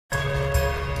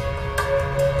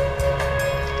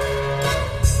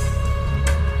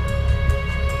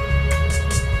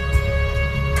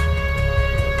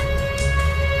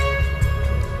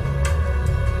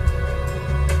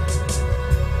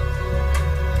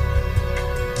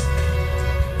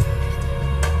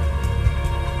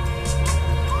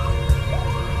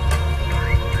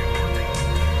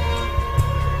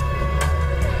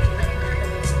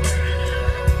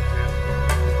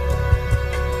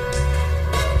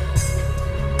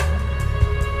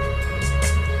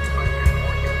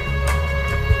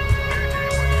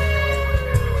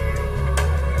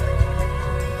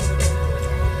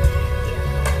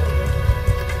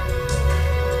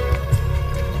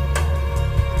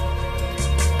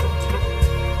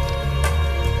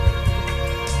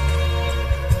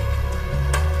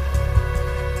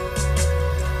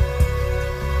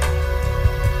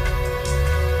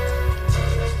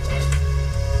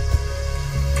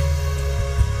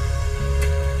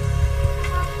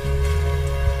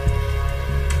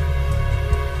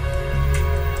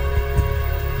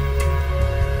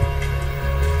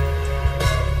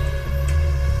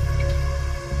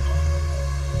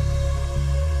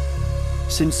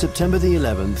Since September the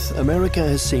 11th, America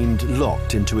has seemed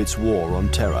locked into its war on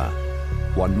terror.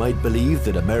 One might believe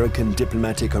that American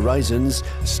diplomatic horizons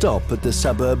stop at the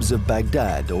suburbs of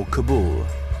Baghdad or Kabul.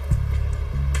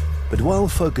 But while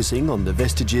focusing on the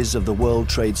vestiges of the World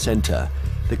Trade Center,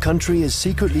 the country is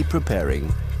secretly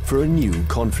preparing for a new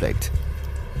conflict,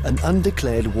 an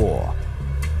undeclared war,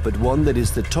 but one that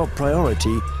is the top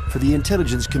priority for the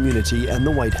intelligence community and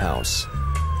the White House.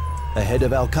 Ahead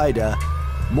of Al-Qaeda,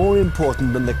 more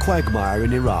important than the quagmire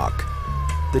in Iraq,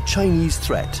 the Chinese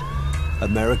threat,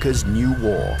 America's new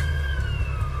war.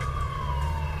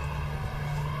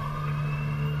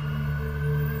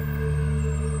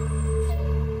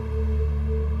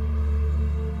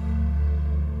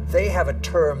 They have a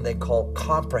term they call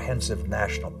comprehensive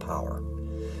national power,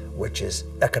 which is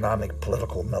economic,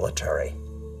 political, military,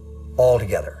 all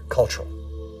together, cultural.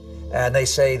 And they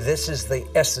say this is the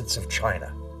essence of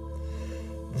China.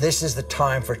 This is the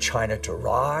time for China to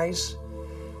rise.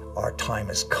 Our time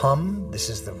has come. This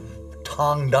is the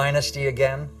Tang Dynasty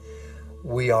again.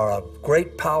 We are a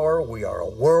great power. We are a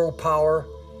world power.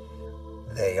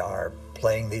 They are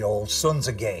playing the old Sun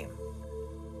Tzu game,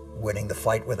 winning the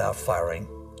fight without firing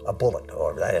a bullet,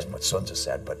 or that isn't what Sun Tzu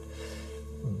said, but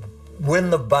win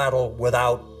the battle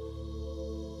without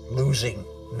losing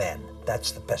men.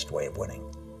 That's the best way of winning.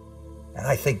 And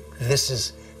I think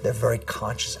they're very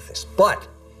conscious of this, but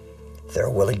they're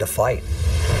willing to fight.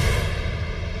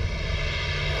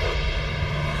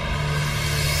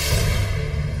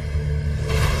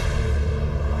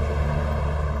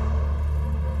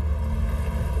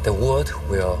 The world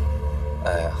will,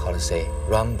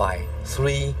 run by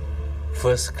three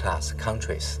first-class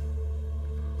countries.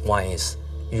 One is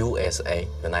USA,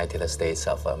 United States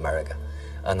of America.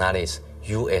 Another is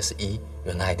USE,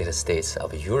 United States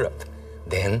of Europe.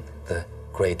 Then the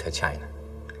Greater China.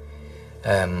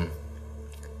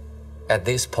 At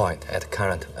this point, at the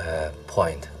current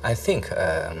point, I think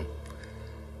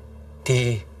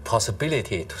the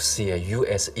possibility to see a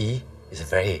USE is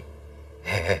very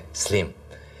slim.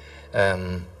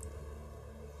 But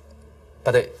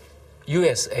the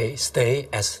USA stay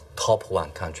as top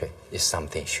one country is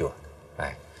something sure,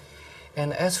 right?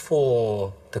 And as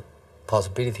for the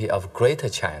possibility of Greater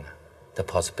China, the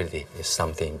possibility is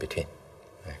something in between.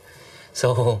 Right?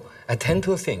 So I tend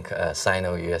to think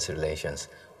Sino-US relations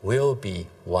will be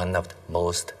one of the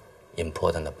most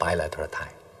important bilateral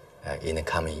ties in the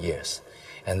coming years.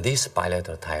 And this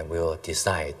bilateral tie will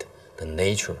decide the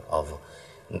nature of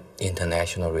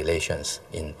international relations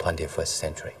in 21st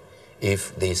century.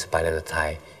 If this bilateral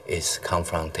tie is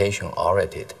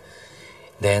confrontation-oriented,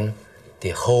 then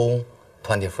the whole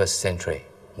 21st century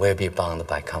will be bound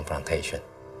by confrontation.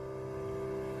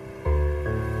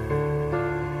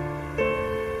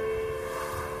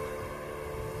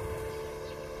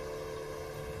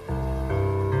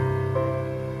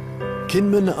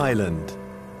 Kinmen Island,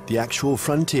 the actual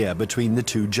frontier between the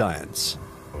two giants,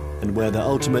 and where the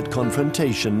ultimate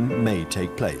confrontation may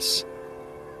take place.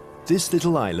 This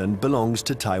little island belongs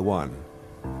to Taiwan,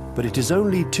 but it is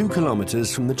only 2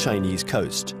 kilometers from the Chinese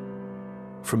coast.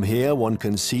 From here, one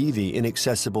can see the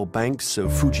inaccessible banks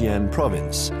of Fujian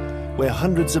province, where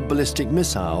hundreds of ballistic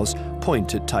missiles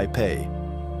point at Taipei.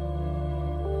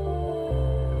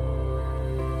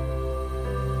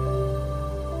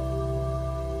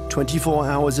 "24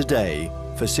 hours a day,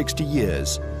 for 60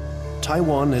 years,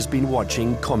 Taiwan has been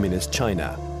watching Communist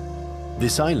China.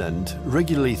 This island,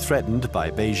 regularly threatened by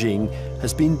Beijing,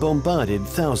 has been bombarded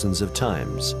thousands of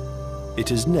times. It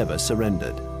has never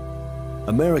surrendered.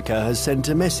 America has sent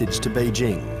a message to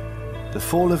Beijing. The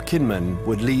fall of Kinmen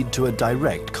would lead to a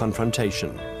direct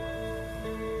confrontation.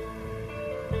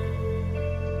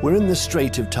 We're in the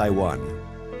Strait of Taiwan.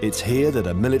 It's here that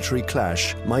a military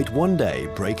clash might one day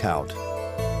break out.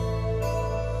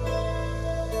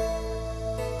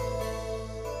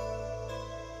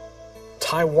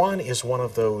 Taiwan is one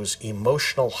of those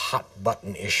emotional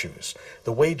hot-button issues,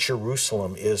 the way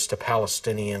Jerusalem is to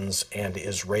Palestinians and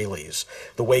Israelis,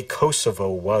 the way Kosovo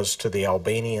was to the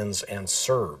Albanians and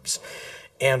Serbs.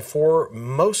 And for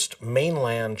most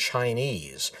mainland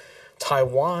Chinese,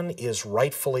 Taiwan is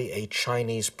rightfully a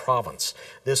Chinese province.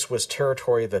 This was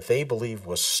territory that they believe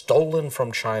was stolen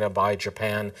from China by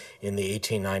Japan in the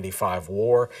 1895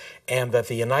 war, and that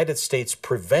the United States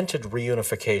prevented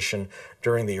reunification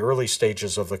during the early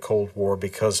stages of the Cold War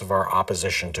because of our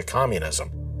opposition to communism.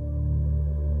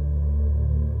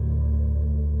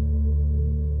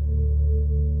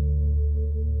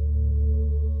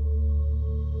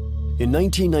 In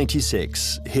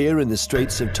 1996, here in the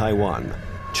Straits of Taiwan,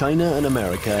 China and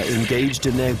America engaged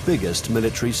in their biggest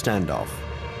military standoff.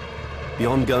 The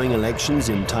ongoing elections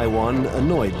in Taiwan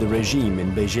annoyed the regime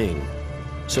in Beijing.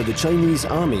 So the Chinese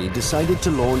army decided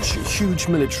to launch huge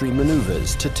military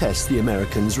maneuvers to test the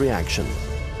Americans' reaction.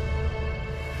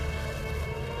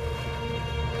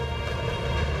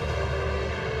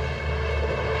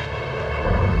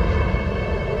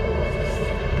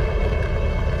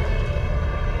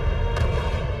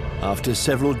 After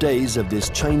several days of this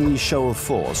Chinese show of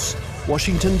force,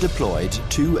 Washington deployed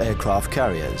 2 aircraft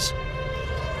carriers.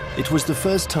 It was the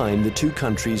first time the two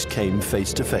countries came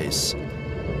face to face.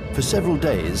 For several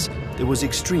days, there was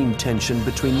extreme tension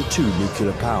between the two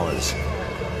nuclear powers.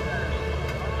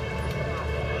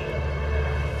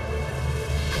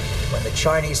 When the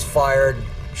Chinese fired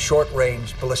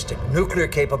short-range ballistic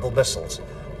nuclear-capable missiles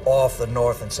off the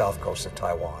north and south coast of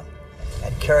Taiwan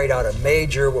and carried out a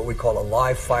major, what we call a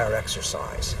live-fire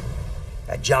exercise.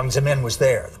 And Jiang Zemin was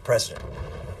there, the president.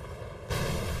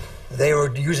 They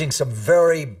were using some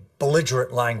very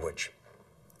belligerent language.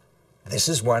 This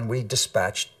is when we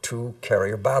dispatched 2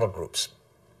 carrier battle groups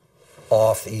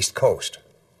off the East Coast.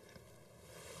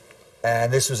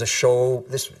 And this was a show,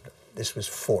 this was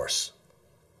force.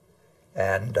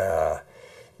 And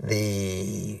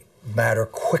the matter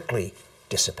quickly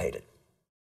dissipated.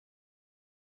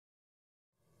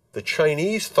 The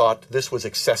Chinese thought this was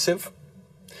excessive.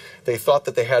 They thought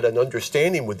that they had an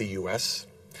understanding with the U.S.,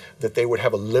 that they would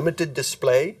have a limited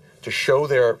display to show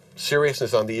their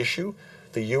seriousness on the issue.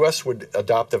 The U.S. would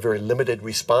adopt a very limited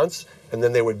response, and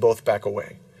then they would both back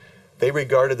away. They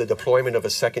regarded the deployment of a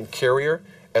second carrier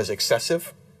as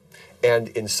excessive and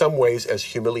in some ways as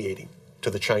humiliating to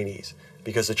the Chinese,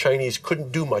 because the Chinese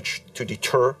couldn't do much to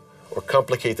deter or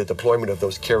complicate the deployment of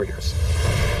those carriers.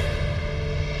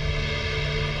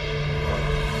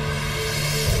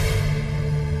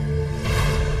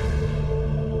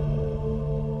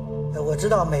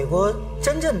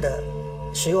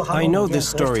 I know this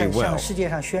story well,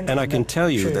 and I can tell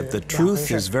you that the truth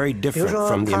is very different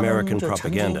from the American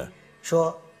propaganda.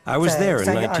 I was there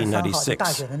in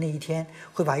 1996.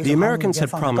 The Americans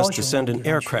had promised to send an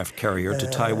aircraft carrier to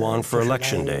Taiwan for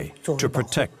Election Day to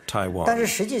protect Taiwan. But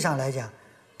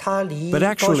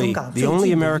actually, the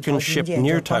only American ship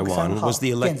near Taiwan was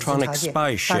the electronic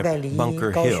spy ship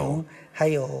Bunker Hill.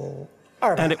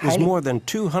 And it was more than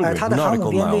 200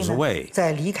 nautical miles away.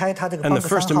 And the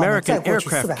first American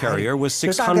aircraft carrier was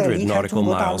 600 nautical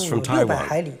miles from Taiwan.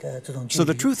 So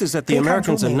the truth is that the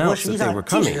Americans announced that they were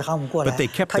coming, but they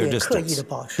kept their distance.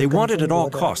 They wanted at all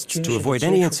costs to avoid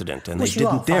any incident, and they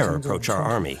didn't dare approach our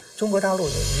army.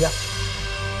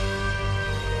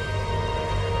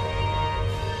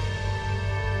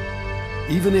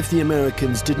 Even if the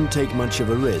Americans didn't take much of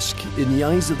a risk, in the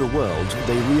eyes of the world,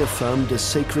 they reaffirmed a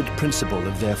sacred principle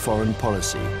of their foreign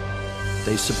policy.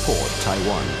 They support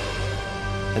Taiwan.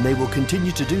 And they will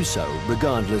continue to do so,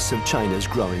 regardless of China's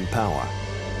growing power.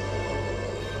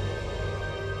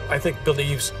 I think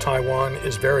believes Taiwan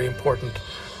is very important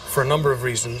for a number of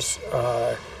reasons,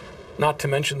 not to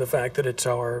mention the fact that it's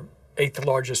our 8th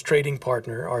largest trading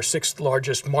partner, our 6th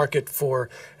largest market for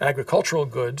agricultural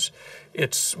goods.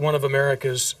 It's one of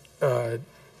America's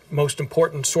most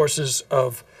important sources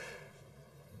of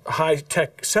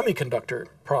high-tech semiconductor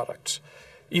products.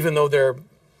 Even though they're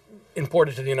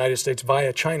imported to the United States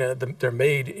via China, they're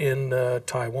made in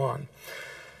Taiwan.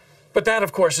 But that,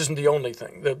 of course, isn't the only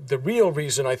thing. The real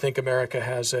reason I think America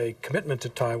has a commitment to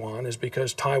Taiwan is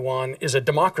because Taiwan is a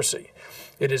democracy.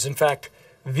 It is, in fact,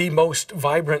 the most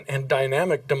vibrant and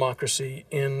dynamic democracy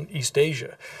in East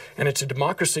Asia. And it's a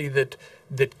democracy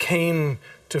that came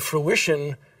to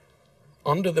fruition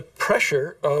under the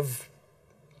pressure of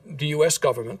the U.S.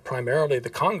 government, primarily the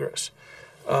Congress,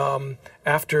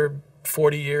 after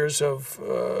 40 years of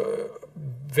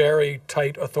very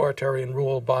tight authoritarian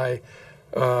rule by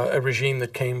a regime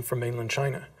that came from mainland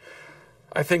China.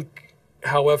 I think,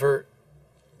 however,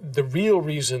 the real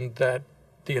reason that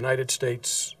the United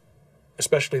States,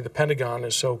 especially the Pentagon,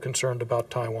 is so concerned about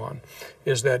Taiwan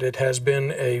is that it has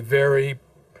been a very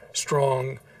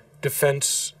strong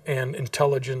defense and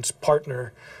intelligence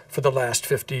partner for the last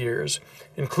 50 years,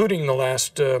 including the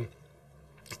last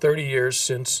 30 years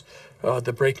since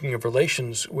the breaking of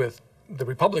relations with the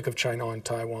Republic of China on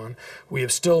Taiwan. We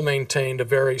have still maintained a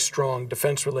very strong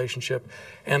defense relationship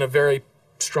and a very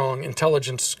strong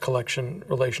intelligence collection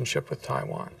relationship with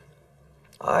Taiwan.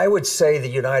 I would say the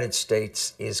United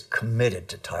States is committed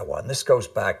to Taiwan. This goes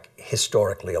back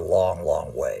historically a long,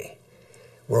 long way.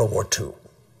 World War II,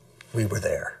 we were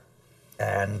there.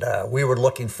 And we were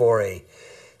looking for a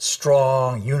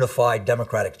strong, unified,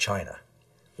 democratic China.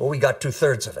 Well, we got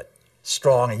 2/3 of it.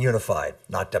 Strong and unified,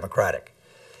 not democratic.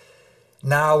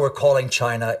 Now we're calling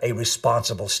China a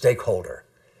responsible stakeholder.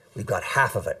 We've got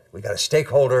half of it. We've got a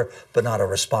stakeholder, but not a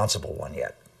responsible one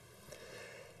yet.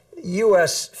 The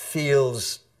U.S.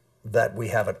 feels that we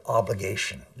have an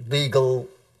obligation, legal,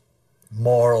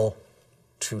 moral,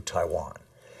 to Taiwan,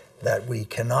 that we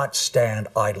cannot stand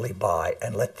idly by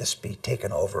and let this be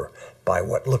taken over by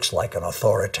what looks like an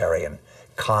authoritarian,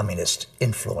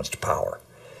 communist-influenced power.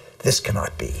 This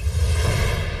cannot be.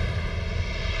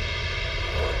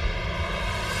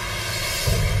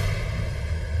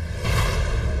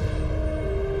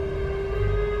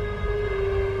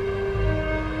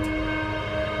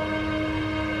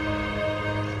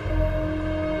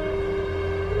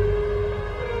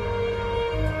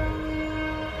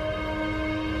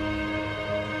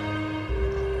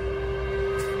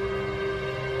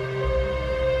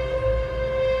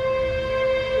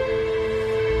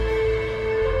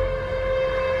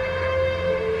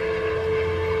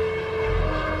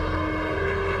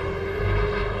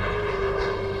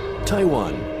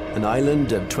 Taiwan, an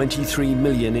island of 23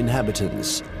 million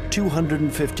inhabitants,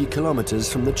 250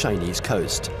 kilometers from the Chinese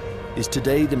coast, is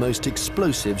today the most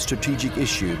explosive strategic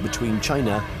issue between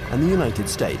China and the United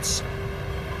States.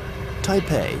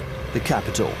 Taipei, the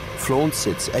capital, flaunts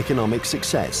its economic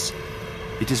success.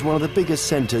 It is one of the biggest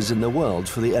centers in the world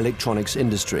for the electronics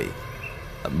industry.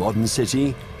 A modern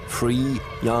city, free,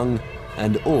 young,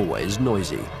 and always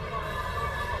noisy.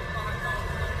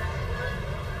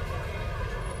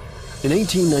 In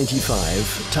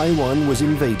 1895, Taiwan was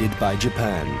invaded by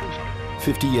Japan.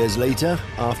 50 years later,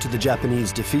 after the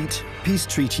Japanese defeat, peace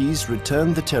treaties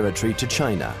returned the territory to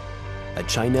China, a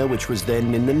China which was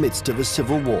then in the midst of a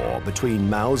civil war between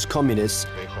Mao's communists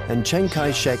and Chiang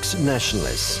Kai-shek's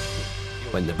nationalists.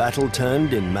 When the battle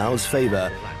turned in Mao's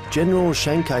favor, General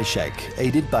Chiang Kai-shek,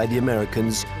 aided by the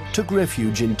Americans, took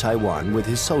refuge in Taiwan with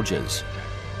his soldiers.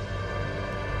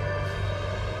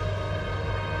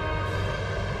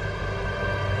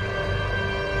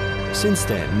 Since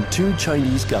then, two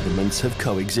Chinese governments have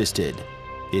coexisted.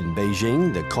 In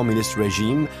Beijing, the communist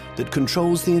regime that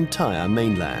controls the entire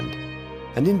mainland.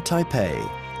 And in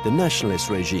Taipei, the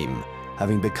nationalist regime,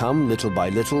 having become little by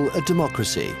little a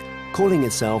democracy, calling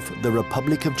itself the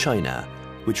Republic of China,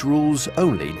 which rules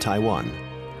only Taiwan.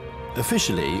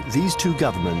 Officially, these two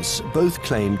governments both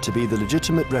claim to be the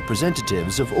legitimate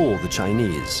representatives of all the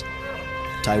Chinese.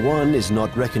 Taiwan is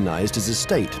not recognized as a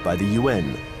state by the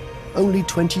UN. Only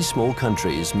 20 small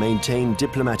countries maintain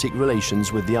diplomatic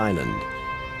relations with the island.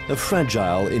 A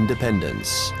fragile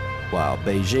independence, while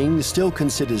Beijing still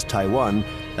considers Taiwan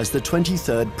as the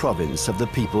 23rd province of the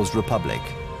People's Republic,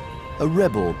 a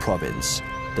rebel province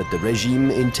that the regime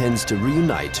intends to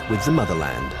reunite with the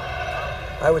motherland.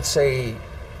 I would say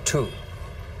two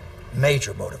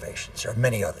major motivations. There are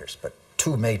many others, but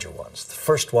two major ones. The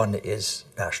first one is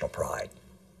national pride,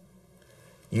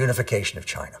 unification of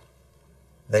China.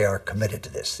 They are committed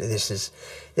to this. This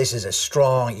is a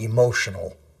strong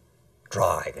emotional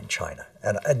drive in China.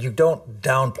 And you don't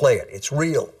downplay it. It's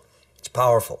real. It's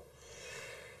powerful.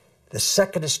 The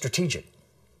second is strategic.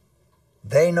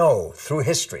 They know through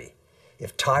history,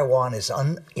 if Taiwan is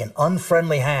in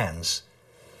unfriendly hands,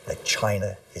 that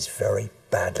China is very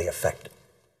badly affected.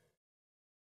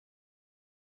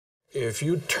 If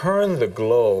you turn the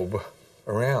globe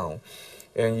around,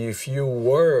 and if you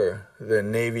were the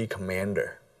Navy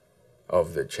commander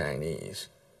of the Chinese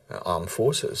armed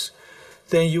forces,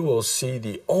 then you will see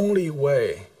the only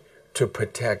way to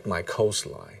protect my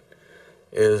coastline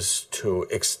is to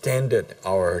extend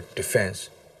our defense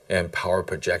and power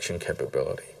projection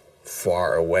capability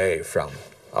far away from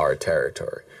our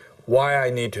territory. Why I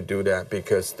need to do that?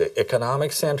 Because the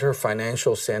economic center,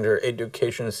 financial center,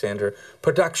 education center,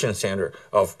 production center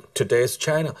of today's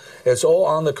China is all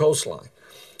on the coastline.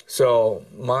 So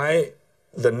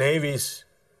the Navy's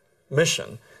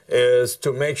mission is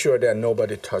to make sure that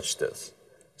nobody touched this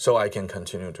so I can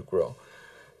continue to grow.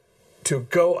 To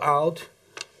go out,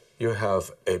 you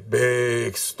have a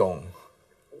big stone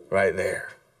right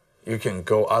there. You can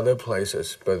go other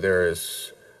places, but there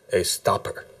is a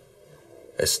stopper,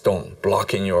 a stone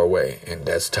blocking your way, and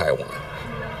that's Taiwan.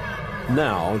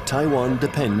 Now, Taiwan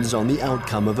depends on the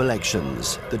outcome of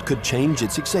elections that could change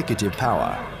its executive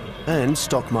power and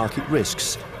stock market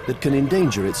risks that can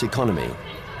endanger its economy.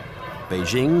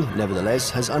 Beijing, nevertheless,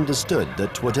 has understood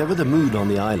that whatever the mood on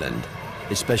the island,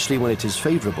 especially when it is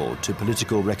favorable to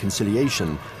political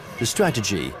reconciliation, the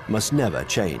strategy must never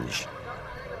change.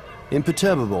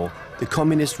 Imperturbable, the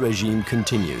communist regime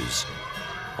continues.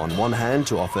 On one hand,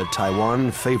 to offer Taiwan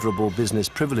favorable business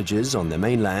privileges on the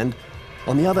mainland.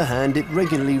 On the other hand, it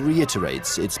regularly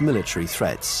reiterates its military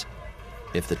threats.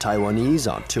 If the Taiwanese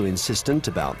are too insistent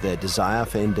about their desire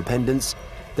for independence,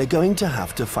 they're going to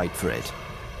have to fight for it.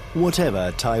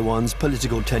 Whatever Taiwan's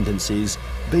political tendencies,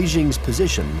 Beijing's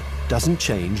position doesn't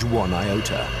change one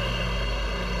iota.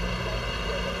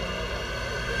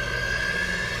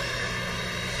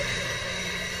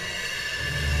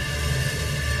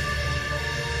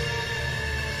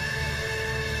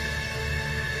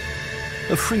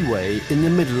 A freeway in the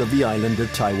middle of the island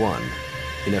of Taiwan.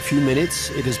 In a few minutes,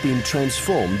 it has been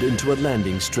transformed into a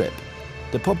landing strip.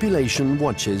 The population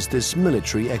watches this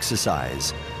military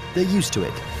exercise. They're used to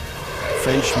it.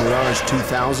 French Mirage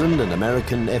 2000 and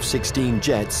American F-16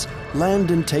 jets land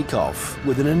and take off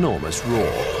with an enormous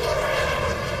roar.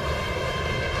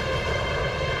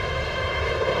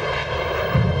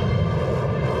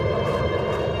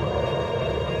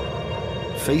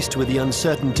 Faced with the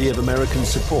uncertainty of American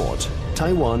support,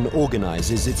 Taiwan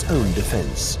organizes its own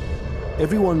defense.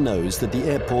 Everyone knows that the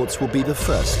airports will be the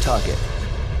first target.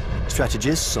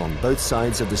 Strategists on both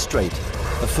sides of the strait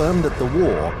affirm that the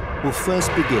war will first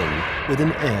begin with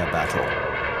an air battle.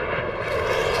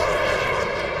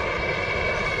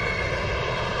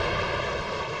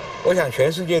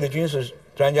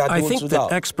 I think that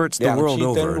experts the world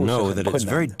over know that it's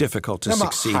very difficult to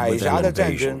succeed with an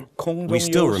invasion. We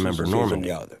still remember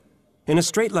Normandy. In a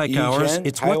strait like ours,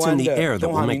 it's what's in the air that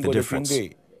will make the difference.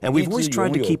 And we've always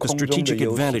tried to keep a strategic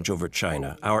advantage over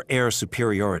China, our air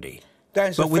superiority.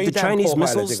 But with the Chinese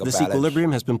missiles, this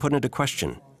equilibrium has been put into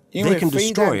question. They can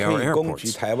destroy our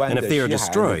airports, and if they are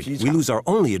destroyed, we lose our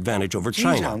only advantage over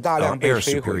China, our air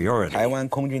superiority.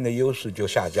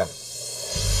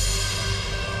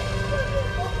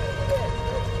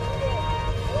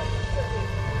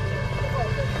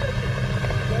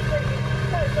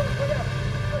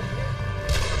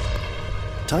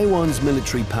 Taiwan's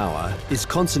military power is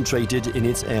concentrated in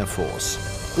its air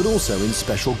force, but also in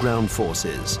special ground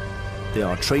forces. They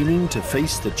are training to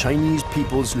face the Chinese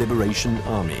People's Liberation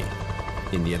Army.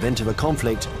 In the event of a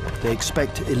conflict, they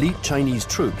expect elite Chinese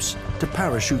troops to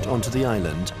parachute onto the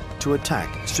island to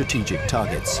attack strategic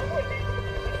targets.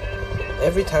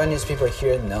 Every Taiwanese people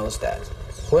here knows that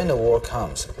when the war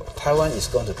comes, Taiwan is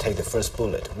going to take the first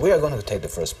bullet. We are going to take the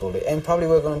first bullet, and probably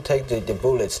we're going to take the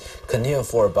bullets continue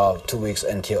for about 2 weeks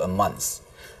until a month,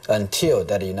 until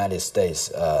that the United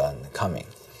States coming.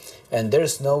 And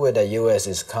there's no way that U.S.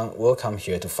 will come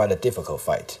here to fight a difficult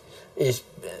fight. If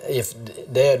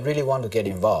they really want to get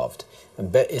involved,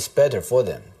 it's better for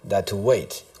them that to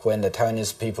wait when the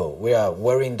Taiwanese people, we are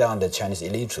wearing down the Chinese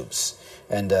elite troops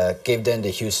and give them the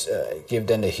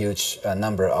huge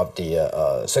number of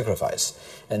the sacrifice.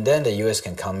 And then the U.S.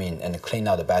 can come in and clean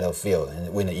out the battlefield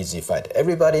and win an easy fight.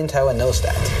 Everybody in Taiwan knows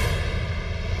that.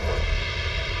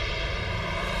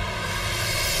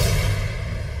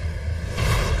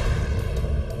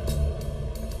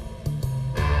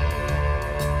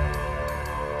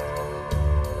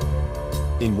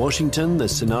 In Washington, the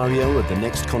scenario of the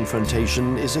next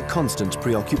confrontation is a constant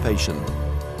preoccupation.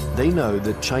 They know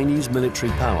that Chinese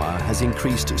military power has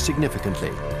increased significantly,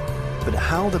 but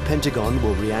how the Pentagon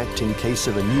will react in case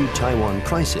of a new Taiwan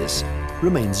crisis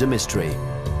remains a mystery.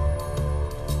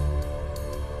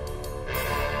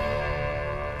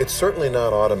 It's certainly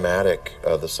not automatic,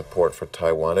 the support for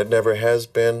Taiwan. It never has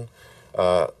been.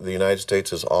 The United States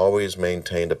has always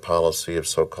maintained a policy of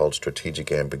so-called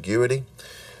strategic ambiguity,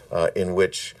 in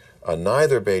which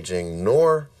neither Beijing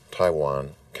nor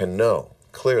Taiwan can know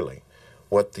clearly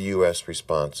what the U.S.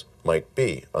 response might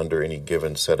be under any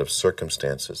given set of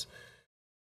circumstances.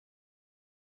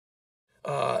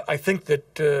 I think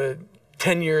that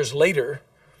 10 years later,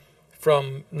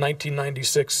 from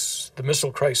 1996, the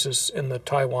missile crisis in the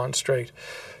Taiwan Strait,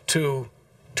 to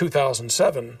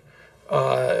 2007,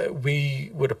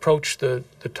 we would approach the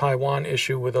Taiwan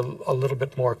issue with a little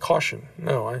bit more caution.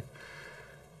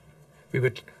 We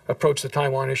would approach the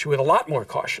Taiwan issue with a lot more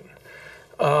caution.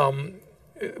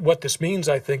 What this means,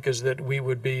 I think, is that we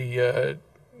would be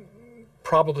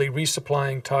probably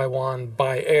resupplying Taiwan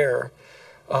by air.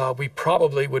 We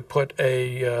probably would put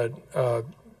a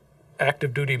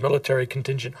active duty military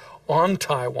contingent on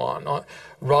Taiwan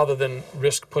rather than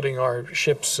risk putting our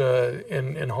ships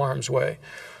in harm's way.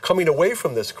 Coming away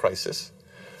from this crisis,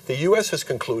 the U.S. has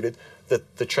concluded that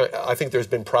I think there's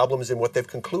been problems in what they've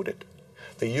concluded.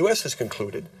 The U.S. has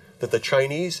concluded that the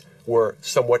Chinese were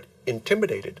somewhat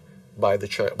intimidated by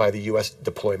the U.S.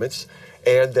 deployments,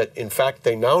 and that in fact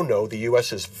they now know the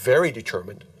U.S. is very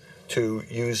determined to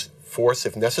use force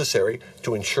if necessary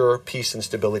to ensure peace and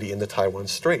stability in the Taiwan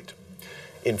Strait.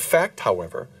 In fact,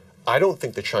 however, I don't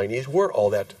think the Chinese were all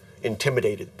that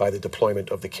intimidated by the deployment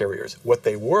of the carriers. What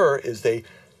they were is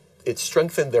it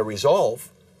strengthened their resolve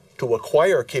to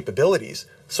acquire capabilities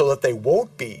so that they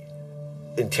won't be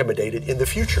intimidated in the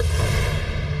future.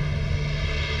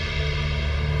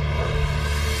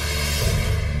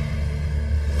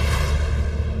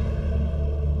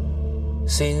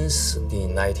 Since the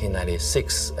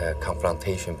 1996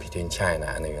 confrontation between China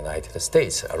and the United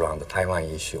States around the Taiwan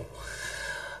issue,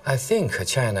 I think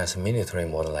China's military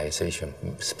modernization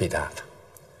speed up.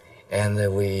 And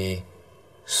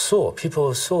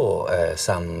people saw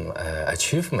some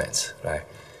achievements, right?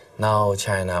 Now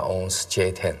China owns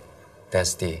J-10.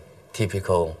 That's the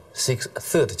typical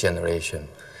third generation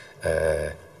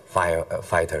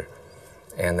fighter.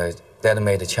 And that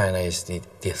made China is the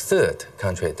third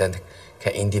country that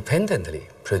can independently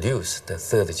produce the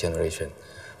third generation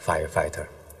firefighter.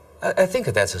 I think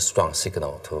that's a strong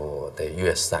signal to the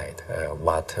US side,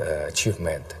 what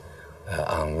achievement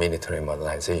on military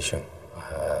modernization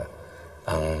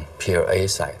on PLA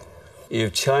side.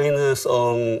 If China's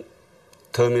own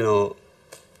terminal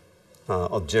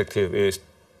objective is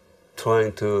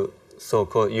trying to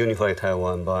so-called unify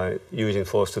Taiwan by using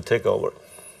force to take over,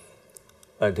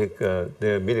 I think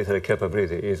their military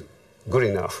capability is good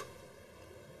enough.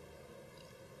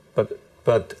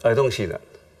 But I don't see that,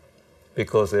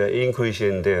 because they're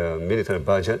increasing their military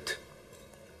budget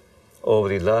over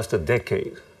the last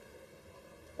decade,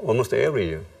 almost every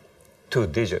year, 2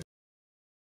 digits.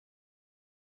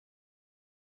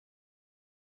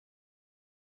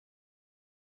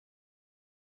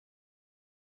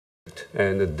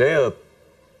 And their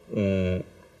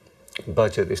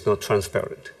budget is not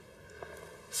transparent.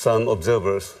 Some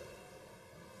observers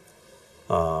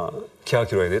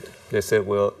calculated, they said,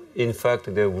 well, in fact,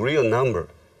 the real number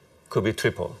could be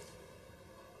triple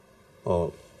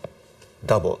or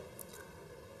double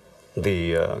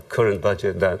the current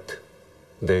budget that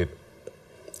they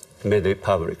made it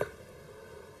public.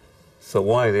 So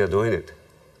why they are doing it?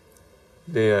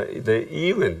 They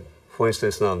even, for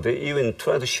instance now, they even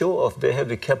try to show off they have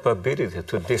the capability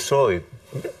to destroy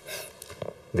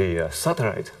the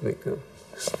satellite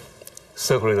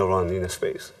circling around in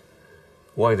space.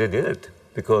 Why they did it?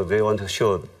 Because they want to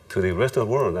show to the rest of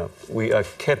the world that we are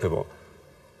capable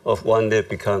of one day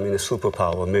becoming a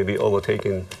superpower, maybe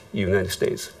overtaking the United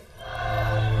States.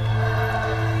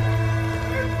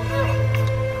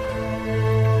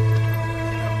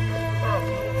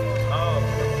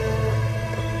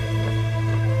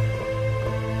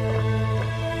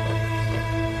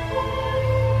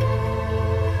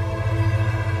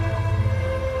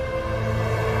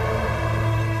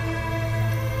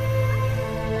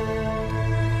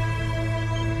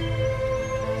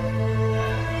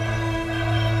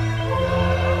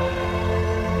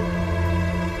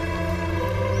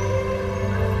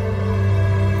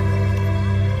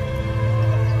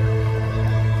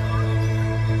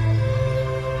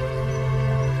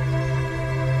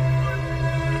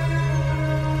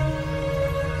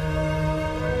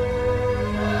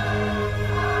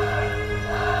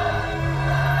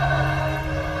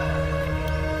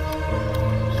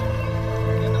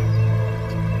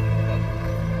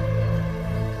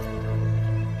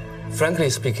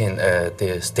 Frankly speaking,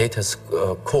 the status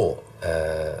quo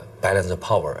balance of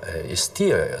power is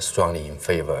still strongly in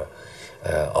favor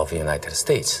of the United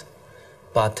States.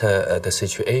 But the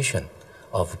situation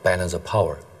of balance of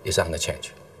power is on the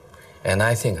change. And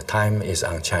I think time is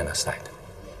on China's side.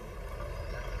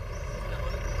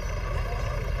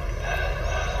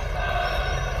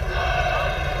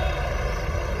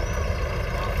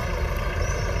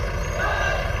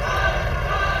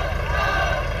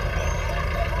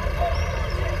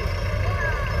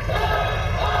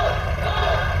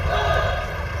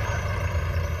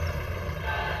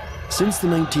 Since the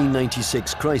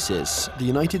 1996 crisis, the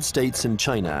United States and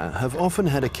China have often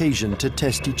had occasion to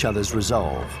test each other's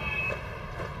resolve.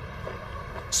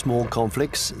 Small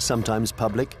conflicts, sometimes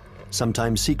public,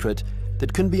 sometimes secret,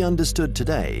 that can be understood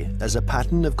today as a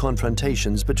pattern of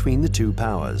confrontations between the two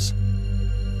powers.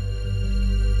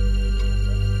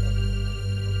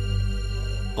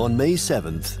 On May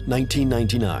 7th,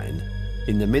 1999,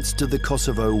 in the midst of the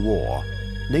Kosovo War,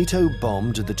 NATO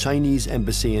bombed the Chinese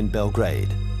embassy in Belgrade.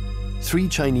 3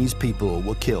 Chinese people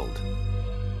were killed.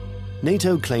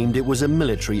 NATO claimed it was a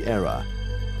military error.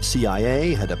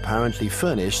 CIA had apparently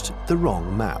furnished the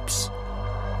wrong maps.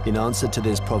 In answer to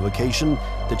this provocation,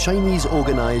 the Chinese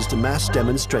organized mass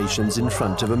demonstrations in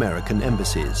front of American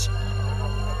embassies.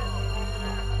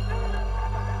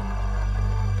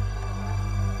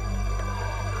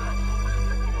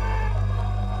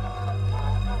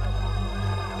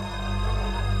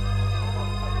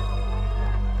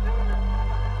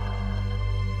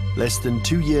 Less than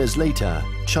 2 years later,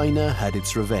 China had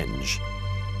its revenge.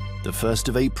 The 1st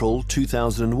of April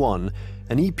 2001,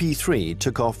 an EP-3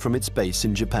 took off from its base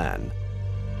in Japan.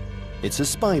 It's a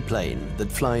spy plane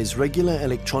that flies regular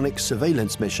electronic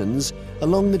surveillance missions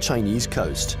along the Chinese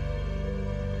coast.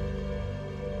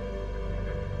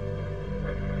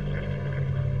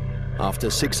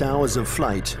 After 6 hours of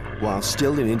flight, while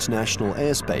still in international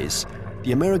airspace,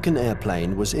 the American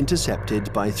airplane was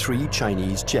intercepted by 3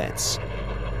 Chinese jets.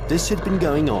 This had been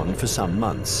going on for some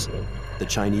months. The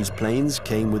Chinese planes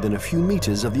came within a few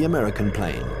meters of the American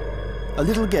plane, a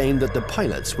little game that the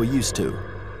pilots were used to.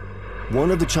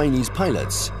 One of the Chinese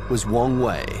pilots was Wang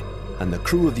Wei, and the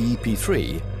crew of the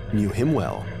EP-3 knew him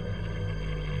well.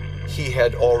 He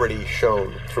had already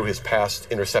shown through his past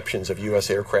interceptions of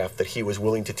U.S. aircraft that he was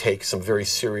willing to take some very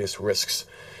serious risks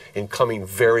in coming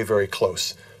very, very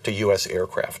close to U.S.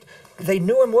 aircraft. They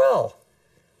knew him well.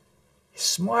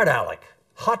 Smart Alec,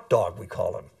 hot dog we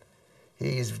call him.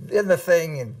 He's in the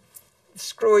thing and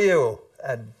screw you,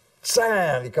 and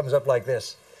Sam, he comes up like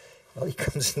this. Well, he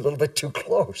comes a little bit too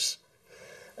close.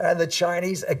 And the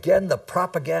Chinese, again, the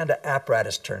propaganda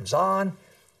apparatus turns on,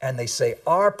 and they say,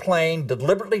 our plane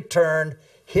deliberately turned,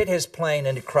 hit his plane,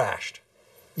 and it crashed.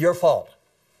 Your fault.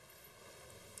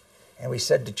 And we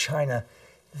said to China,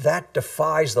 that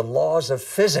defies the laws of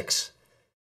physics.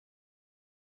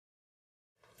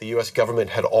 The U.S.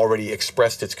 government had already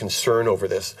expressed its concern over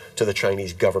this to the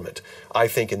Chinese government. I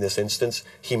think in this instance,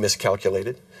 he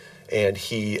miscalculated, and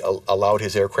he allowed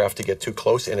his aircraft to get too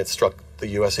close, and it struck the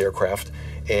U.S. aircraft,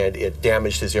 and it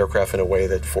damaged his aircraft in a way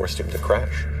that forced him to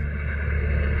crash.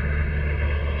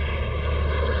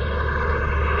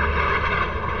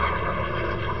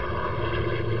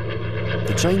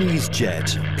 The Chinese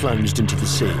jet plunged into the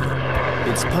sea.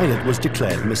 Its pilot was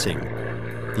declared missing.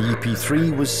 The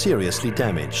EP-3 was seriously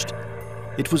damaged.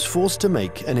 It was forced to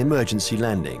make an emergency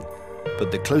landing,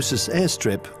 but the closest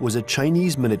airstrip was a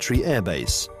Chinese military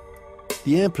airbase.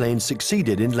 The airplane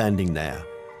succeeded in landing there,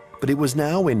 but it was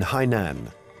now in Hainan,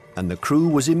 and the crew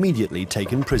was immediately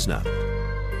taken prisoner.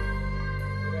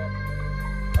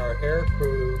 Our air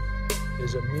crew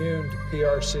is immune to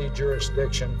PRC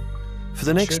jurisdiction. For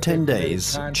the next 10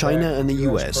 days, China and the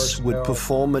US would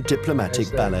perform a diplomatic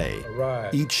ballet,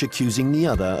 each accusing the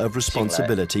other of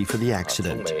responsibility for the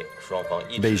accident.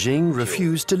 Beijing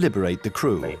refused to liberate the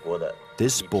crew.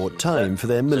 This bought time for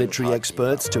their military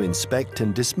experts to inspect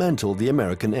and dismantle the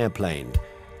American airplane,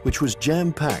 which was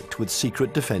jam-packed with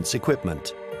secret defense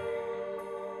equipment.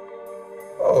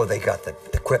 Oh, they got the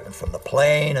equipment from the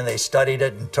plane, and they studied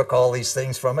it and took all these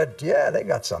things from it. Yeah, they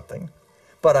got something.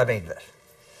 But I mean,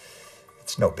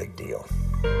 it's no big deal.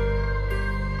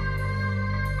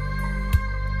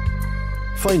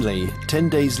 Finally, 10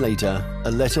 days later,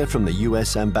 a letter from the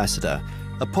US ambassador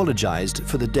apologized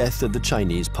for the death of the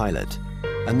Chinese pilot,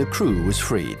 and the crew was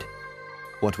freed.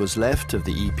 What was left of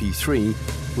the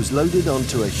EP-3 was loaded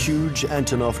onto a huge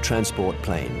Antonov transport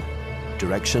plane.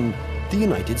 Direction, the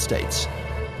United States.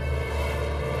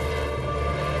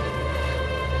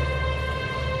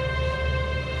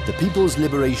 The People's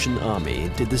Liberation Army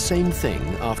did the same thing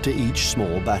after each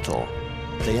small battle.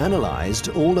 They analyzed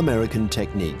all American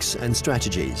techniques and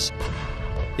strategies.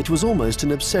 It was almost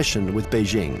an obsession with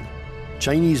Beijing.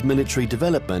 Chinese military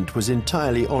development was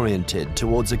entirely oriented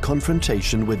towards a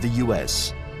confrontation with the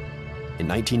US. In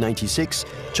 1996,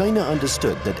 China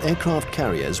understood that aircraft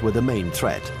carriers were the main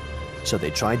threat, so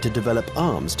they tried to develop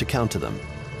arms to counter them.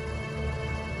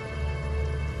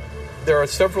 There are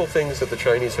several things that the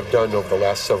Chinese have done over the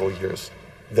last several years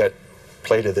that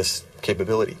play to this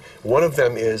capability. One of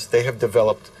them is they have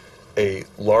developed a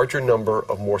larger number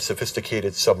of more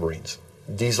sophisticated submarines,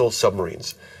 diesel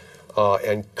submarines.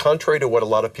 And contrary to what a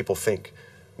lot of people think,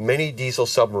 many diesel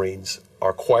submarines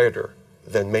are quieter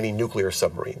than many nuclear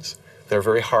submarines. They're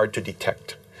very hard to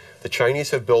detect. The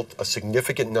Chinese have built a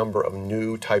significant number of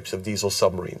new types of diesel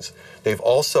submarines. They've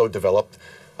also developed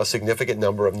a significant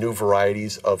number of new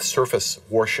varieties of surface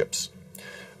warships.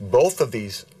 Both of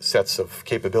these sets of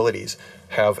capabilities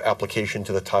have application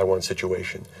to the Taiwan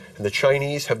situation. And the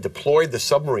Chinese have deployed the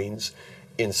submarines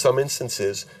in some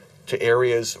instances to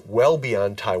areas well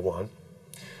beyond Taiwan.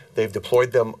 They've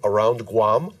deployed them around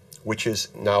Guam, which is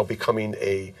now becoming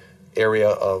an area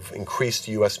of increased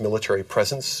U.S. military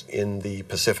presence in the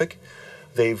Pacific.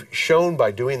 They've shown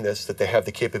by doing this that they have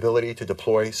the capability to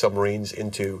deploy submarines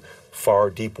into far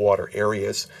deep water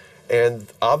areas. And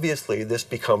obviously, this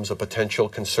becomes a potential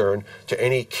concern to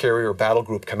any carrier battle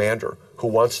group commander who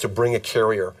wants to bring a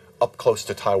carrier up close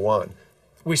to Taiwan.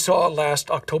 We saw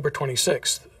last October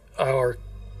 26th, our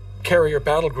carrier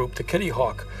battle group, the Kitty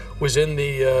Hawk, was in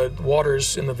the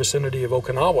waters in the vicinity of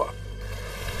Okinawa.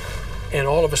 And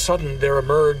all of a sudden, there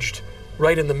emerged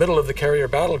right in the middle of the carrier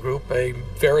battle group, a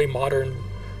very modern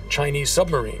Chinese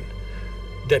submarine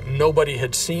that nobody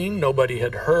had seen, nobody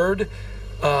had heard.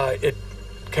 It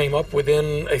came up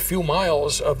within a few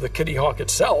miles of the Kitty Hawk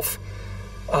itself.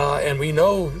 And we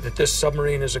know that this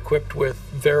submarine is equipped with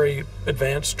very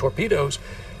advanced torpedoes,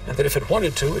 and that if it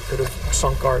wanted to, it could have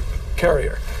sunk our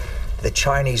carrier. The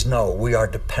Chinese know we are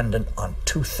dependent on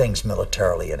two things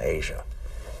militarily in Asia.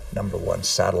 Number one,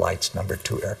 satellites. Number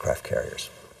two, aircraft carriers.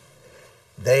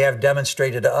 They have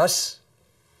demonstrated to us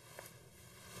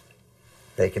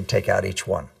they can take out each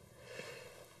one.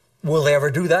 Will they ever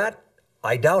do that?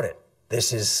 I doubt it.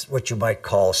 This is what you might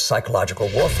call psychological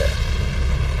warfare.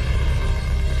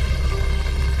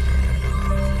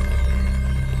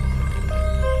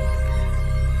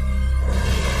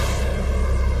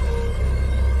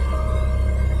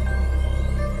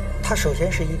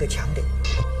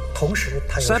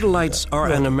 Satellites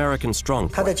are an American strong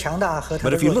point.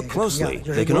 But if you look closely,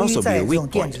 they can also be a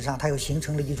weak point.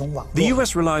 The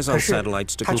U.S. relies on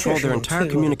satellites to control their entire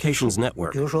communications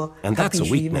network, and that's a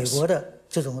weakness.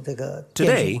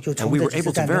 Today, and we were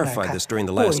able to verify this during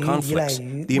the last conflicts,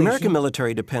 the American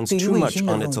military depends too much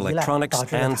on its electronics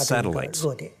and satellites.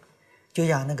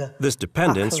 This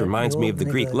dependence reminds me of the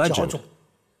Greek legend.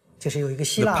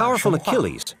 The powerful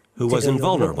Achilles, who was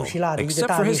invulnerable,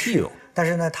 except for his heel. And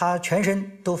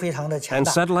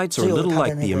satellites are a little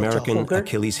like the American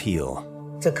Achilles heel.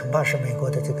 The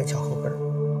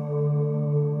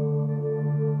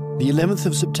 11th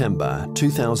of September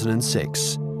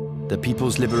 2006, the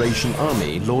People's Liberation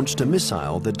Army launched a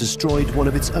missile that destroyed one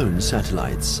of its own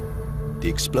satellites. The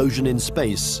explosion in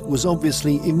space was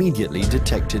obviously immediately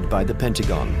detected by the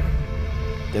Pentagon.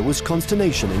 There was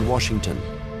consternation in Washington.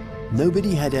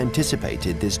 Nobody had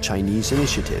anticipated this Chinese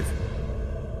initiative.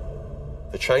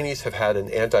 The Chinese have had an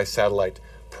anti-satellite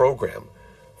program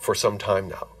for some time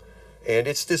now, and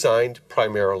it's designed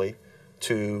primarily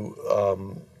to,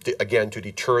 again, to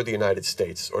deter the United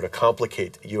States or to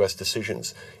complicate U.S.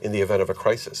 decisions in the event of a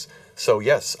crisis. So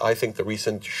yes, I think the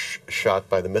recent shot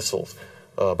by the missile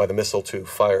to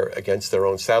fire against their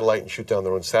own satellite and shoot down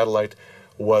their own satellite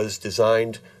was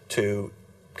designed to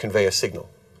convey a signal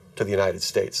to the United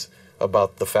States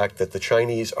about the fact that the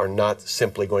Chinese are not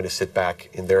simply going to sit back,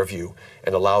 in their view,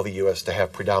 and allow the U.S. to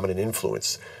have predominant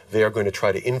influence. They are going to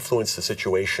try to influence the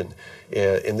situation,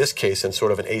 in this case, in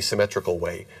sort of an asymmetrical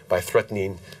way, by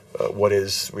threatening what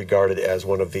is regarded as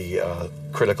one of the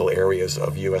critical areas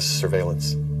of U.S.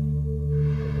 surveillance.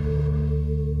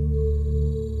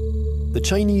 The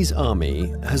Chinese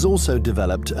army has also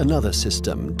developed another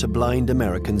system to blind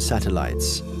American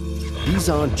satellites. These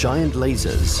are giant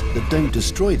lasers that don't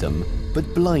destroy them,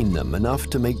 but blind them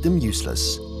enough to make them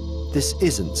useless. This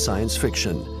isn't science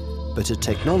fiction, but a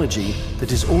technology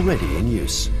that is already in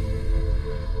use.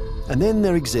 And then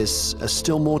there exists a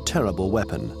still more terrible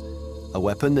weapon, a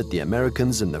weapon that the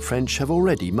Americans and the French have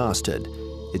already mastered.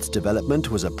 Its development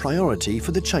was a priority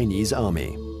for the Chinese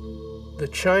army. The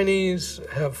Chinese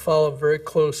have followed very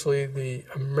closely the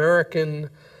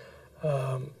American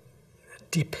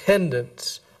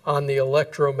dependence on the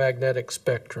electromagnetic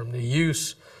spectrum, the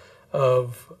use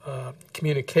of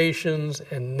communications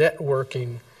and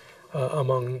networking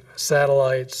among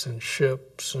satellites and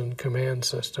ships and command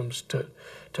systems to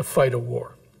fight a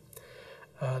war.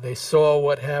 They saw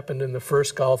what happened in the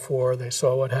first Gulf War, they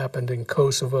saw what happened in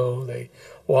Kosovo, they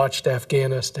watched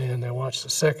Afghanistan, they watched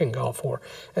the second Gulf War,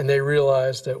 and they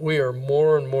realized that we are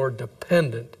more and more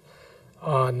dependent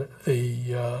on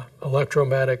the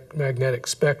electromagnetic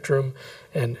spectrum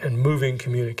and moving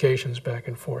communications back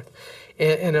and forth.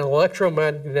 And an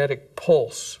electromagnetic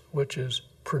pulse, which is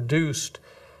produced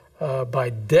by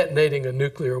detonating a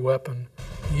nuclear weapon,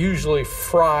 usually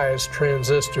fries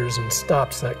transistors and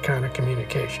stops that kind of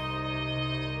communication.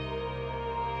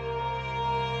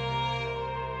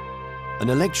 An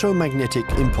electromagnetic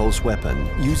impulse weapon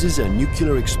uses a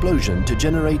nuclear explosion to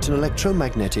generate an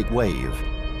electromagnetic wave.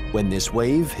 When this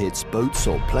wave hits boats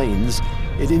or planes,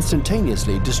 it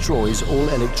instantaneously destroys all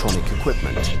electronic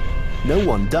equipment. No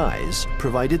one dies,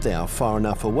 provided they are far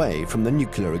enough away from the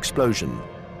nuclear explosion.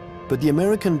 But the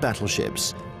American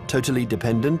battleships, totally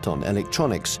dependent on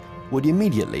electronics, would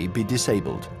immediately be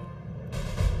disabled.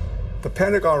 The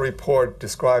Pentagon report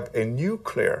described a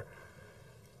nuclear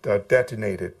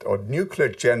detonated or nuclear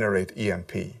generated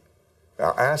EMP.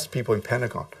 I asked people in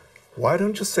Pentagon, why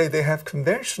don't you say they have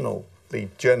conventionally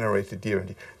generated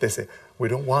EMP? They say, we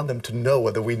don't want them to know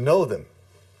whether we know them.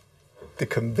 The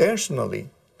conventionally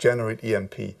generated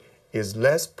EMP is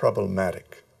less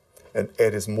problematic and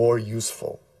it is more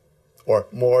useful or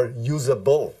more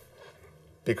usable,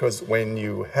 because when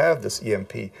you have this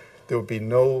EMP, there will be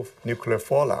no nuclear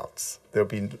fallouts. There will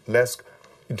be less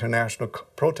international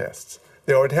protests.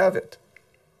 They already have it.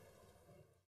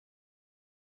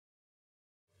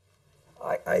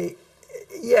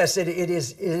 Yes, it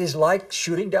is like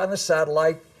shooting down the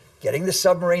satellite, getting the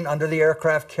submarine under the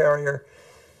aircraft carrier,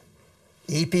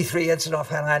 EP-3 incident off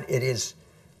Hainan. It is,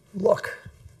 look,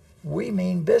 we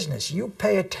mean business. You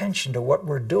pay attention to what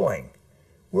we're doing.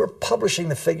 We're publishing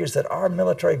the figures that our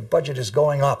military budget is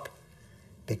going up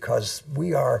because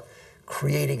we are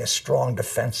creating a strong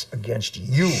defense against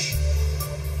you.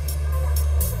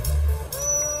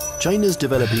 China's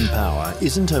developing power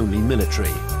isn't only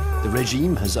military. The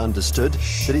regime has understood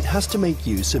that it has to make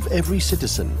use of every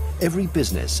citizen, every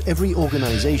business, every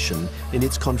organization in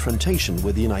its confrontation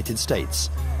with the United States.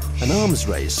 An arms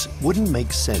race wouldn't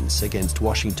make sense against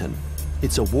Washington.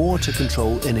 It's a war to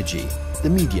control energy, the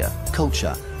media,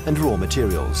 culture, and raw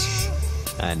materials.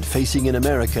 And facing an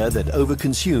America that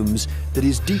overconsumes, that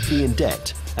is deeply in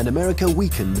debt, an America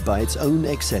weakened by its own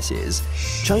excesses,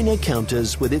 China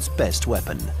counters with its best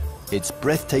weapon, its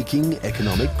breathtaking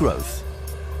economic growth.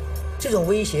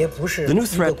 The new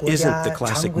threat isn't the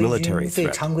classic military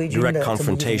threat, direct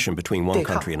confrontation between one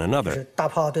country and another.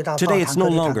 Today it's no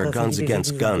longer guns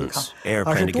against guns,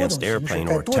 airplane against airplane,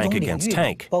 or tank against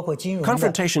tank.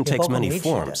 Confrontation takes many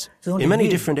forms, in many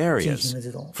different areas.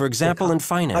 For example, in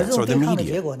finance or the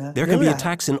media, there can be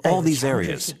attacks in all these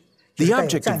areas. The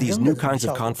object of these new kinds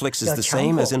of conflicts is the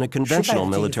same as in a conventional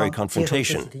military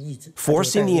confrontation,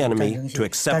 forcing the enemy to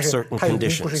accept certain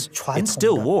conditions. It's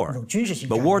still war,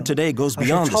 but war today goes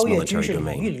beyond this military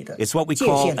domain. It's what we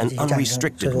call an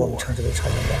unrestricted war.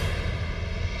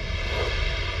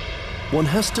 One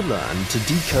has to learn to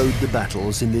decode the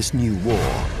battles in this new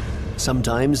war.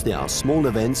 Sometimes they are small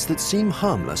events that seem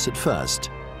harmless at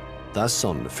first. Thus,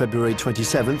 on February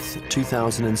 27,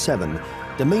 2007,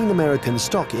 the main American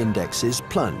stock indexes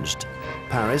plunged.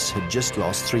 Paris had just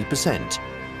lost 3%.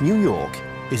 New York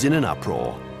is in an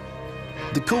uproar.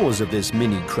 The cause of this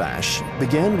mini crash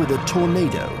began with a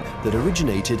tornado that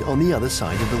originated on the other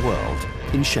side of the world,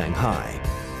 in Shanghai.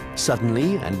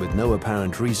 Suddenly, and with no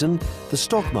apparent reason, the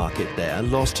stock market there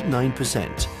lost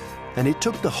 9%, and it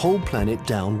took the whole planet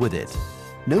down with it.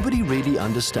 Nobody really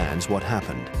understands what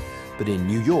happened, but in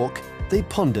New York, they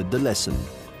pondered the lesson.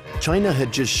 China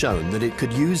had just shown that it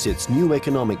could use its new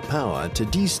economic power to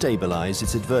destabilize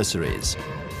its adversaries,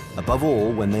 above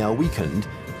all when they are weakened,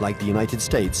 like the United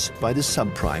States, by the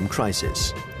subprime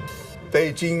crisis.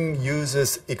 Beijing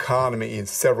uses economy in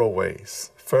several ways.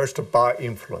 First, by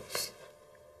influence.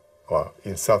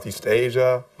 In Southeast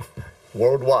Asia,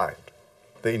 worldwide.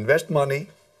 They invest money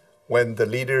when the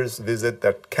leaders visit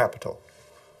that capital.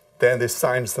 Then they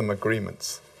sign some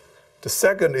agreements. The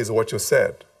second is what you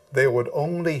said. They would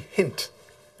only hint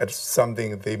at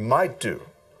something they might do.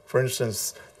 For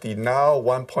instance, the now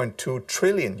 $1.2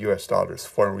 trillion US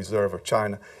foreign reserve of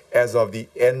China as of the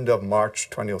end of March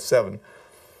 2007,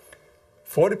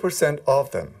 40%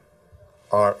 of them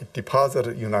are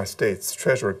deposited in United States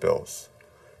Treasury bills.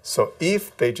 So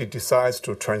if Beijing decides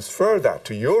to transfer that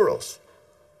to euros,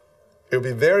 it will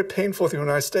be very painful for the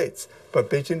United States. But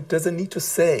Beijing doesn't need to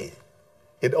say.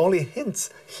 It only hints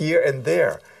here and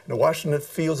there. And Washington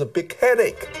feels a big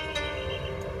headache.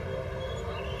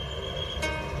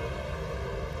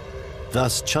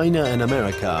 Thus, China and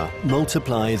America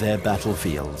multiply their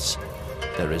battlefields.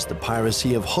 There is the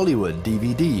piracy of Hollywood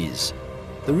DVDs,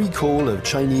 the recall of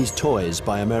Chinese toys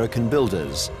by American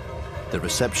builders, the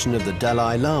reception of the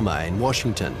Dalai Lama in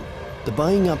Washington, the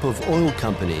buying up of oil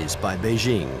companies by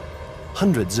Beijing,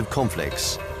 hundreds of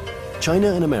conflicts.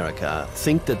 China and America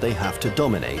think that they have to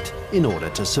dominate in order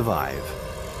to survive.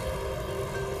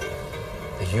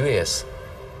 The U.S.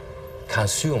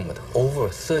 consumed over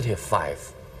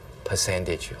 35%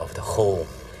 of the whole,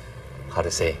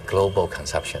 global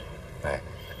consumption, right?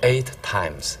 8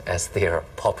 times as their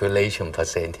population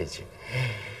percentage.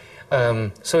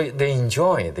 So they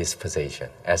enjoy this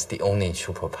position as the only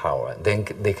superpower. Then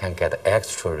they can get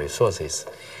extra resources.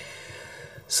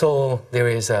 So there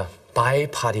is a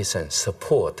bipartisan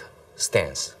support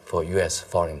stance for U.S.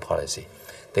 foreign policy.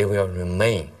 They will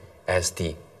remain as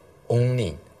the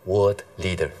only world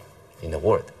leader in the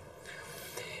world.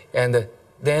 And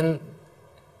then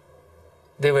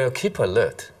they will keep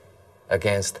alert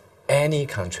against any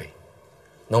country,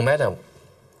 no matter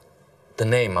the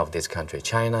name of this country,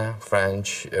 China,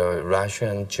 French,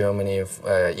 Russian, Germany,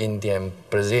 India,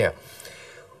 Brazil,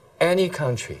 any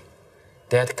country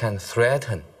that can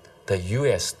threaten the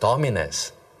U.S.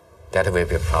 dominance, that will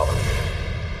be a problem.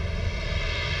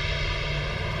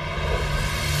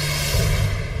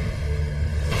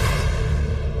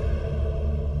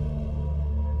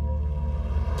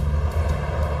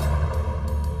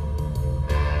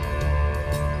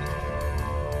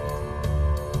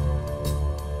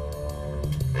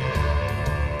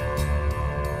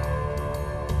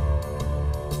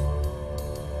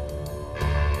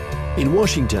 In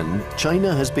Washington,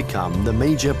 China has become the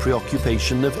major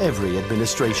preoccupation of every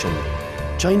administration.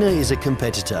 China is a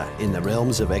competitor in the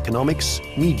realms of economics,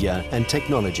 media and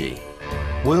technology.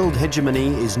 World hegemony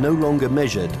is no longer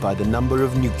measured by the number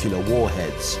of nuclear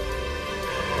warheads.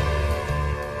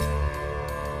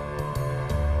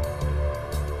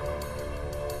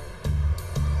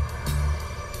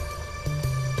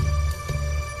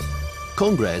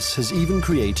 Congress has even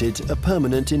created a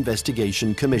permanent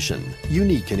investigation commission,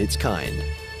 unique in its kind,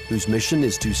 whose mission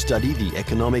is to study the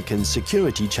economic and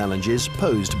security challenges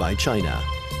posed by China.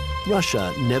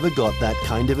 Russia never got that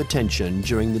kind of attention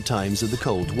during the times of the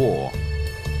Cold War.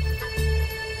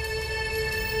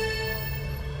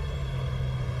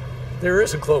 There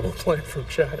is a global plan from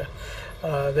China.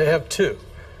 They have two.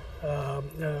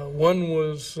 One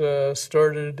was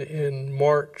started in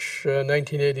March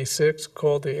 1986,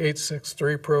 called the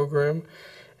 863 program,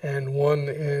 and one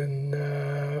in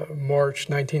March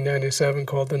 1997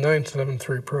 called the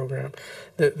 973 program.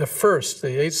 The first, the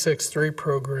 863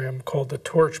 program, called the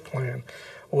Torch Plan,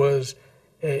 was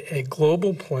a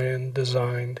global plan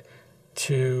designed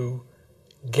to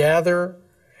gather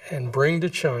and bring to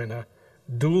China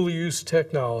dual-use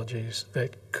technologies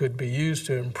that could be used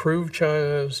to improve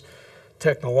China's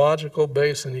technological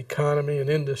base and economy and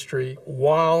industry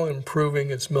while improving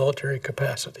its military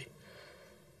capacity.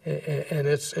 And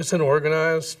it's an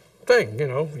organized thing, you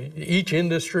know. Each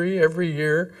industry every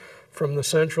year from the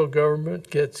central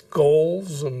government gets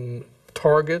goals and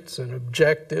targets and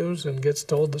objectives and gets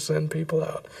told to send people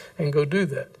out and go do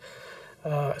that.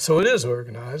 So it is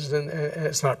organized, and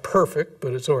it's not perfect,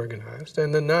 but it's organized.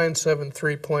 And the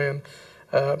 973 plan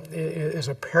is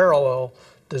a parallel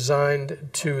designed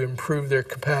to improve their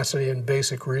capacity in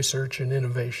basic research and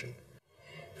innovation.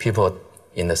 People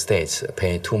in the States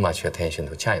pay too much attention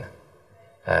to China.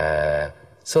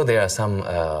 So there are some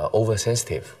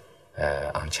oversensitive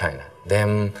on China.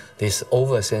 Then this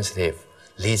oversensitive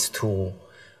leads to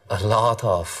a lot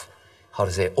of,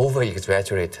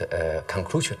 over-exaggerate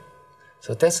conclusion.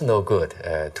 So that's no good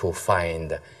to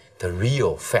find the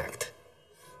real fact.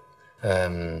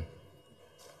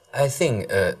 I think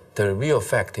the real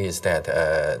fact is that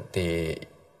the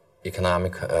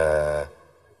economic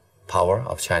power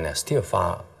of China is still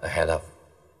far ahead of,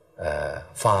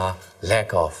 far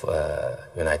lack of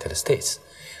United States,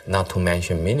 not to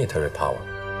mention military power.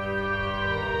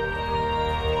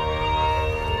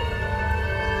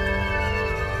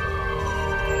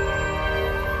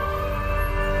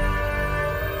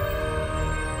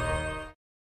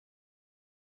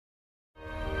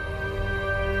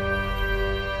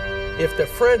 If the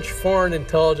French Foreign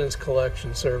Intelligence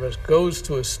Collection Service goes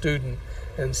to a student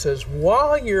and says,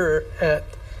 while you're at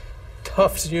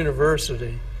Tufts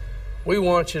University, we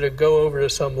want you to go over to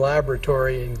some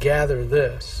laboratory and gather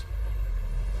this,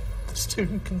 the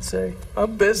student can say,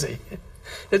 I'm busy.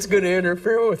 It's going to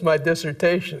interfere with my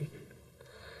dissertation.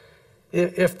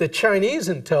 If the Chinese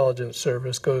intelligence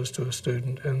service goes to a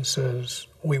student and says,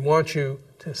 we want you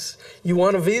to, you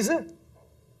want a visa?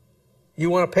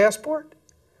 You want a passport?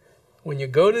 When you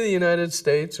go to the United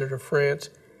States or to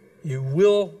France, you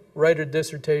will write a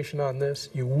dissertation on this,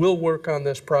 you will work on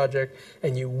this project,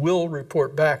 and you will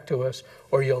report back to us,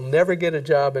 or you'll never get a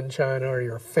job in China, or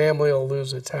your family will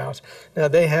lose its house. Now,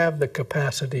 they have the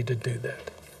capacity to do that.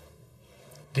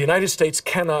 The United States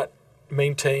cannot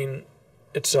maintain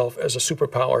itself as a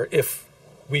superpower if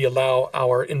we allow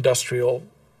our industrial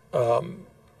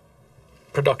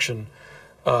production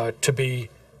to be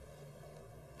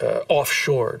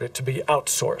offshored, to be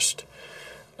outsourced.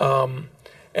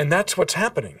 And that's what's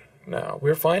happening now.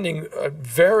 We're finding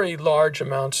very large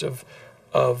amounts of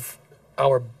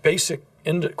our basic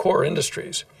core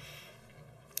industries.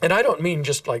 And I don't mean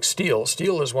just like steel.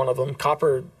 Steel is one of them,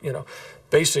 copper,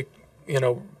 basic,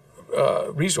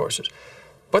 resources.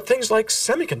 But things like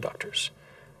semiconductors.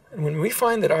 And when we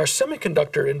find that our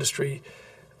semiconductor industry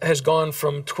has gone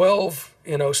from 12,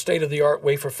 state-of-the-art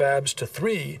wafer fabs to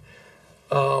 3,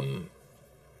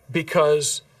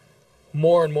 because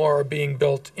more and more are being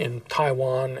built in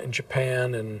Taiwan and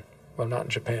Japan and, well, not in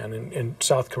Japan, in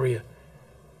South Korea.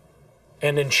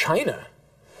 And in China,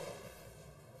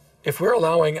 if we're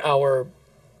allowing our,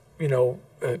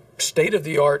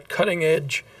 state-of-the-art,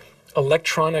 cutting-edge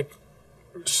electronic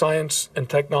science and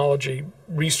technology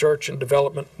research and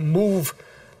development move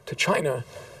to China,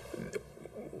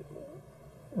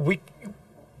 we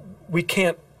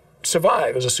can't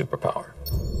survive as a superpower.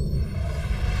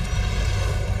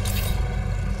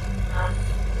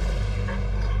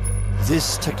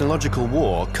 This technological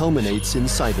war culminates in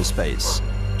cyberspace.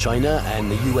 China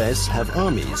and the US have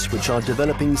armies which are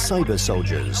developing cyber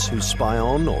soldiers who spy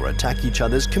on or attack each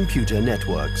other's computer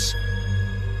networks.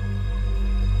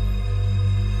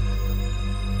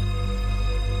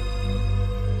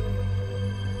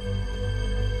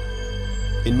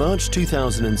 In March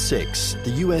 2006, the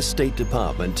US State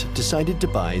Department decided to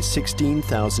buy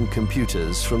 16,000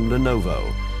 computers from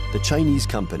Lenovo, the Chinese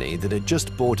company that had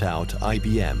just bought out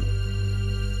IBM.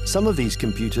 Some of these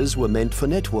computers were meant for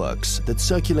networks that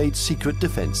circulate secret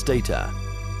defense data.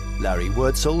 Larry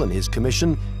Wurtzel and his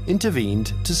commission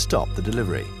intervened to stop the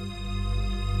delivery.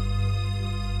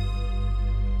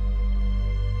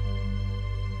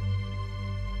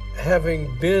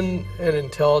 Having been an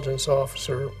intelligence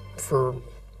officer for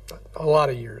a lot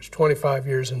of years, 25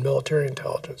 years in military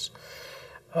intelligence,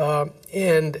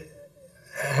 and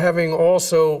having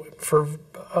also for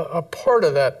a part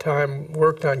of that time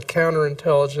worked on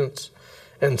counterintelligence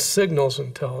and signals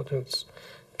intelligence,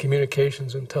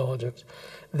 communications intelligence,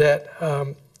 that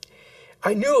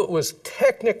I knew it was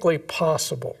technically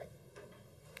possible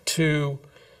to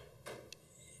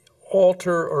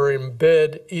alter or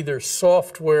embed either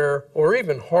software or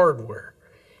even hardware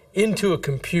into a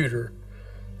computer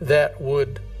that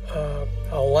would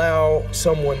allow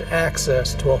someone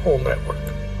access to a whole network.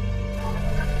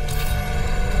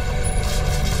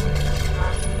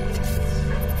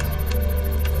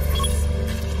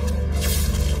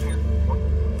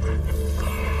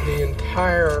 The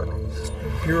entire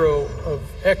Bureau of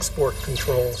Export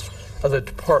Controls of the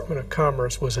Department of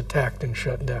Commerce was attacked and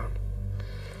shut down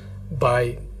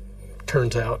by,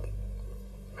 turns out,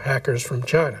 hackers from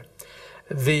China.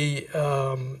 The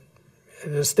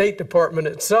State Department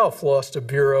itself lost a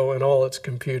bureau and all its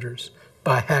computers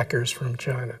by hackers from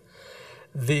China.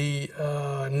 The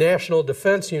National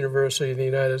Defense University of the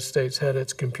United States had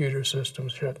its computer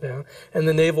systems shut down, and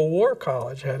the Naval War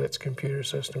College had its computer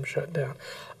system shut down.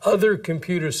 Other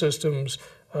computer systems,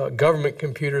 government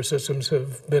computer systems,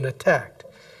 have been attacked.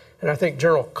 And I think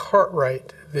General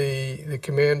Cartwright, the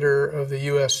commander of the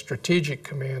U.S. Strategic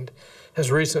Command,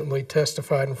 has recently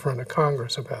testified in front of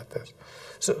Congress about this.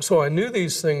 So I knew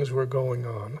these things were going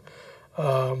on.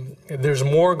 There's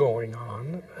more going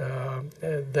on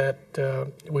that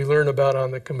we learn about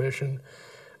on the Commission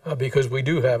because we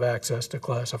do have access to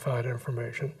classified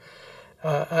information.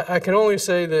 I can only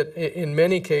say that in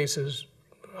many cases,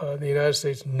 the United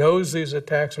States knows these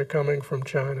attacks are coming from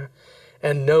China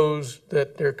and knows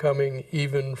that they're coming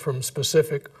even from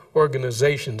specific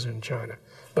organizations in China.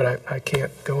 But I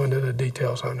can't go into the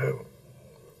details on who.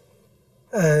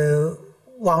 The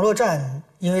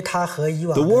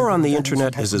war on the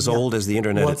internet is as old as the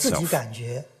internet itself.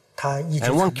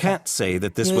 And one can't say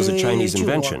that this was a Chinese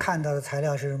invention.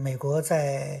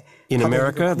 In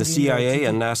America, the CIA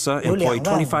and NASA employ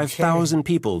 25,000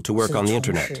 people to work on the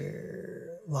internet.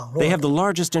 They have the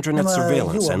largest internet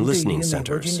surveillance and listening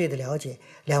centers.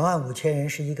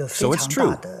 So it's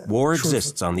true, war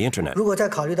exists on the internet. The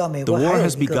war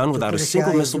has begun without a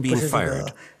single missile being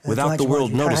fired, without the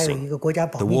world noticing.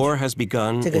 The war has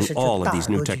begun in all of these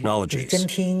new technologies.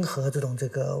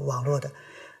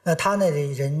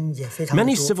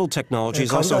 Many civil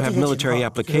technologies also have military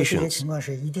applications.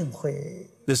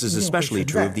 This is especially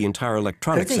true of the entire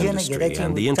electronics industry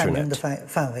and the internet.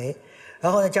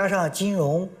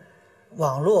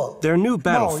 They're new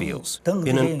battlefields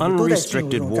in an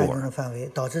unrestricted war.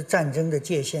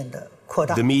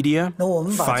 The media,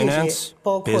 finance,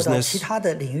 business,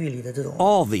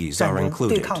 all these are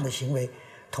included.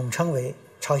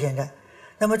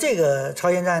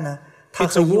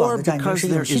 It's a war because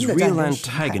there is real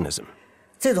antagonism,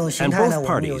 and both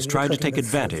parties try to take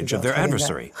advantage of their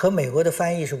adversary.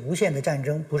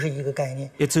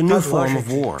 It's a new form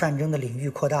of war,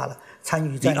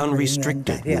 the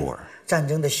unrestricted war.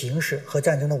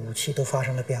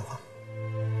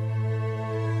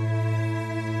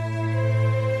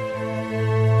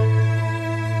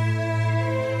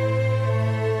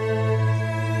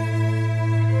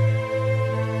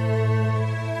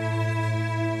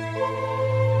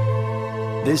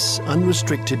 This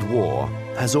unrestricted war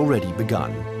has already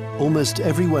begun. Almost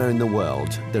everywhere in the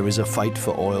world, there is a fight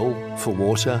for oil, for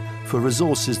water, for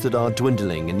resources that are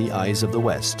dwindling in the eyes of the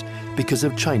West because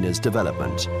of China's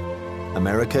development.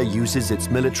 America uses its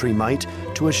military might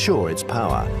to assure its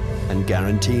power and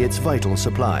guarantee its vital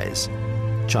supplies.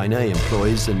 China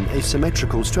employs an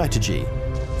asymmetrical strategy.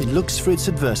 It looks for its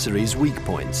adversaries' weak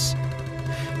points.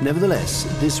 Nevertheless,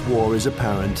 this war is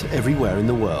apparent everywhere in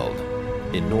the world.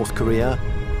 In North Korea,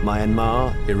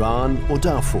 Myanmar, Iran, or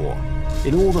Darfur,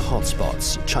 in all the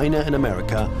hotspots, China and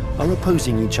America are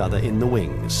opposing each other in the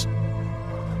wings.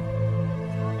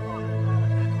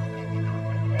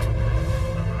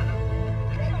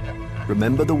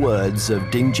 remember the words of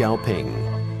Deng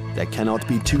Xiaoping: there cannot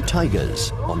be two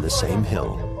tigers on the same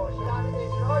hill.